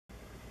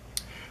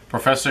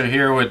Professor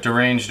here with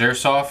Deranged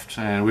Airsoft,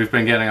 and we've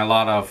been getting a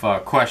lot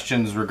of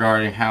questions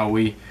regarding how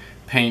we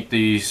paint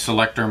the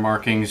selector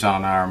markings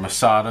on our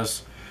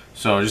Masadas.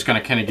 So I'm just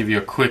going to kind of give you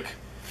a quick,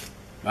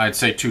 I'd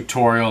say,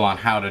 tutorial on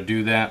how to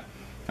do that.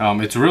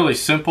 It's really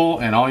simple,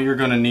 and all you're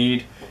going to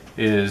need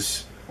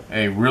is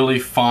a really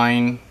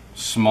fine,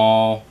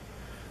 small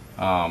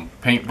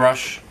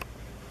paintbrush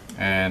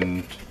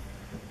and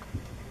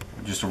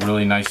just a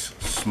really nice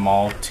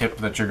small tip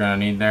that you're going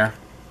to need there.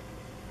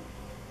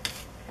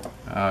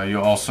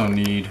 You'll also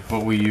need,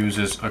 what we use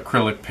is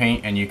acrylic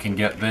paint, and you can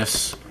get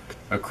this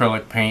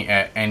acrylic paint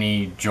at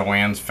any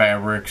Joann's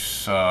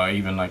Fabrics,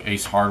 even like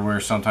Ace Hardware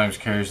sometimes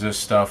carries this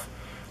stuff,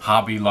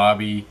 Hobby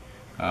Lobby,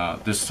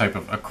 this type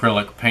of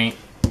acrylic paint.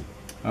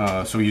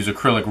 So we use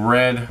acrylic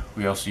red,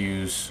 we also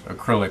use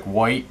acrylic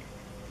white,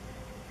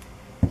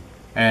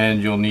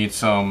 and you'll need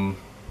some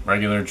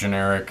regular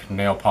generic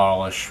nail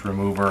polish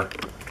remover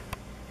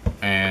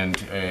and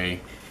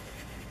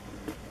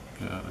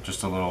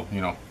just a little,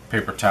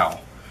 paper towel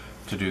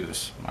to do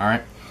this.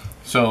 Alright,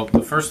 so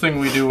the first thing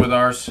we do with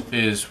ours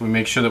is we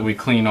make sure that we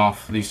clean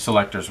off these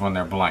selectors when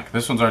they're blank.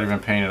 This one's already been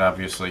painted,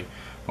 obviously,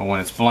 but when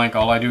it's blank,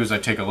 all I do is I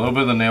take a little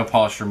bit of the nail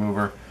polish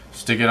remover,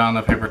 stick it on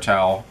the paper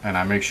towel, and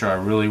I make sure I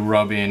really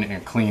rub in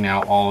and clean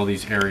out all of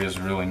these areas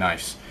really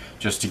nice,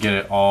 just to get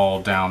it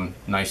all down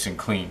nice and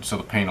clean so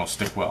the paint will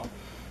stick well.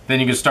 Then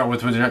you can start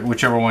with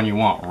whichever one you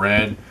want,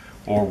 red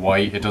or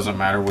white, it doesn't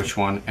matter which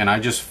one, and I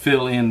just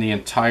fill in the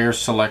entire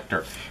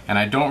selector. And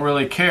I don't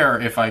really care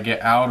if I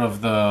get out of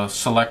the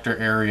selector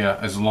area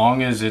as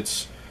long as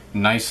it's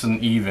nice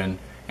and even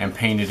and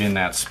painted in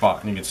that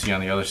spot. And you can see on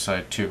the other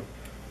side too.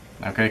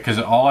 Okay, because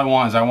all I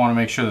want is I want to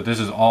make sure that this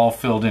is all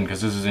filled in,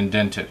 because this is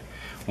indented.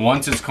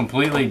 Once it's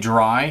completely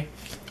dry,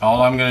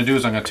 all I'm going to do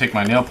is I'm going to take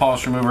my nail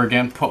polish remover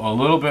again, put a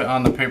little bit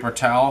on the paper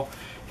towel,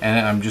 and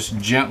then I'm just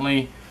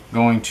gently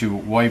going to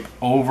wipe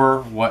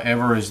over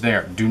whatever is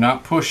there. Do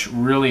not push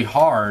really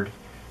hard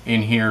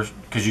in here,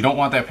 because you don't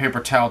want that paper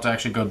towel to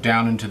actually go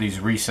down into these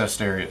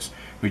recessed areas.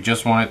 We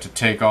just want it to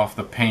take off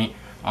the paint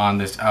on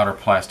this outer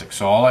plastic.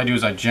 So all I do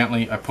is I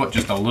put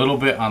just a little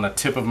bit on the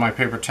tip of my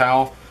paper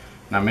towel,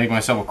 and I make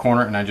myself a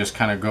corner, and I just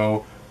kind of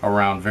go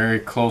around very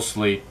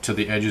closely to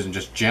the edges and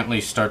just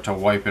gently start to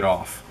wipe it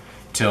off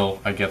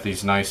till I get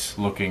these nice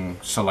looking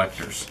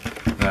selectors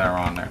that are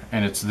on there.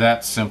 And it's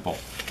that simple.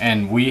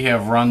 And we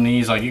have run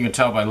these, like you can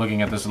tell by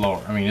looking at this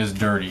lower, I mean, it's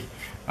dirty.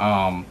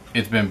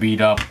 It's been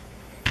beat up.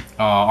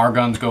 Our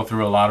guns go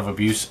through a lot of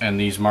abuse, and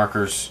these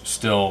markers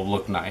still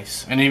look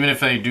nice. And even if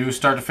they do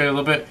start to fade a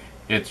little bit,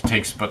 it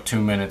takes but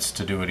 2 minutes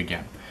to do it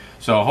again.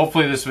 So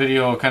hopefully this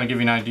video will kind of give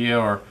you an idea,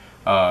 or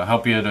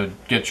help you to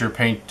get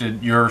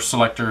your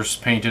selectors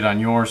painted on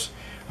yours.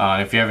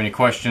 If you have any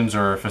questions,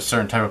 or if a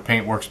certain type of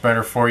paint works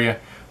better for you,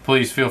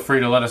 please feel free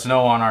to let us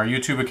know on our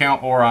YouTube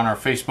account or on our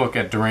Facebook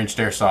at Deranged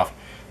Airsoft.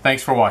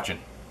 Thanks for watching.